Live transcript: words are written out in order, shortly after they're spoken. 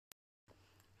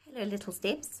Hello little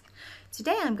steps.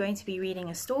 Today I'm going to be reading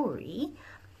a story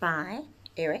by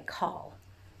Eric Carle,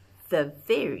 The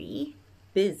Very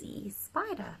Busy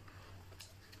Spider.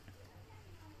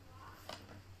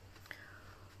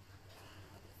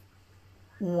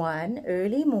 One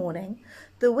early morning,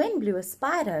 the wind blew a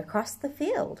spider across the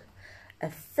field. A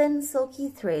thin silky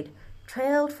thread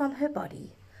trailed from her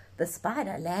body. The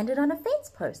spider landed on a fence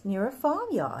post near a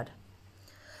farmyard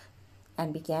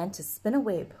and began to spin a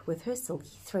web with her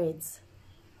silky threads.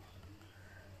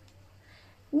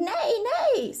 "Nay,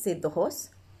 nay," said the horse.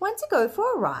 "Want to go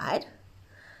for a ride?"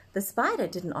 The spider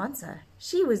didn't answer.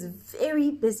 She was very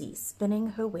busy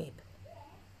spinning her web.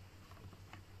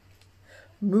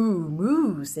 "Moo,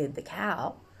 moo," said the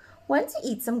cow. "Want to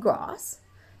eat some grass?"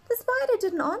 The spider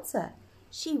didn't answer.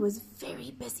 She was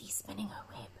very busy spinning her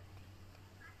web.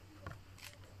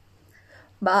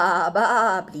 "Baa,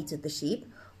 baa," bleated the sheep.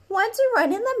 "Want to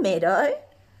run in the meadow?"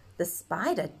 The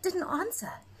spider didn't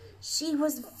answer. She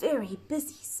was very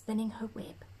busy spinning her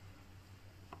web.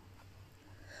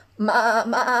 "Ma,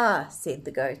 ma," said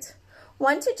the goat.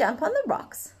 "Want to jump on the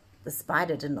rocks?" The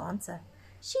spider didn't answer.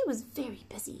 She was very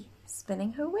busy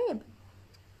spinning her web.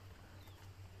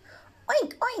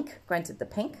 "Oink, oink," grunted the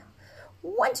pink.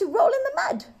 "Want to roll in the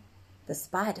mud?" The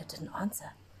spider didn't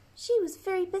answer. She was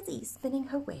very busy spinning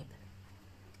her web.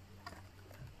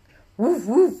 "Woof,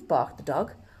 woof," barked the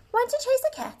dog. "Want to chase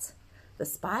a cat?" The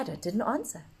spider didn't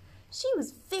answer. She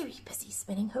was very busy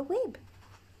spinning her web.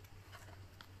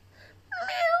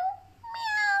 "Meow,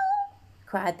 meow,"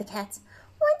 cried the cat.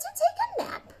 "Want to take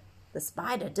a nap?" The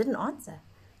spider didn't answer.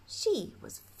 She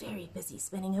was very busy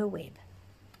spinning her web.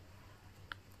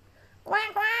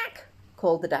 "Quack, quack,"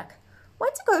 called the duck.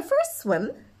 "Want to go for a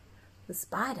swim?" The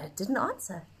spider didn't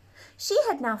answer. She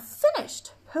had now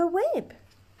finished her web.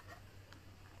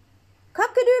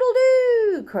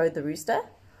 "Cock-a-doodle-doo," crowed the rooster.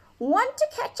 "Want to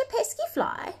catch a pesky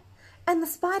fly?" And the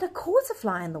spider caught a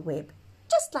fly in the web,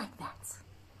 just like that.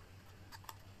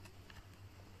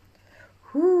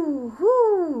 "Who,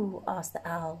 who?" asked the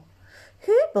owl.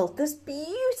 "Who built this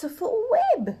beautiful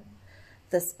web?"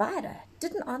 The spider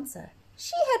didn't answer.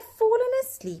 She had fallen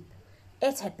asleep.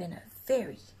 It had been a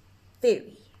very,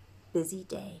 very busy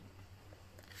day.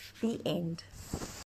 The end.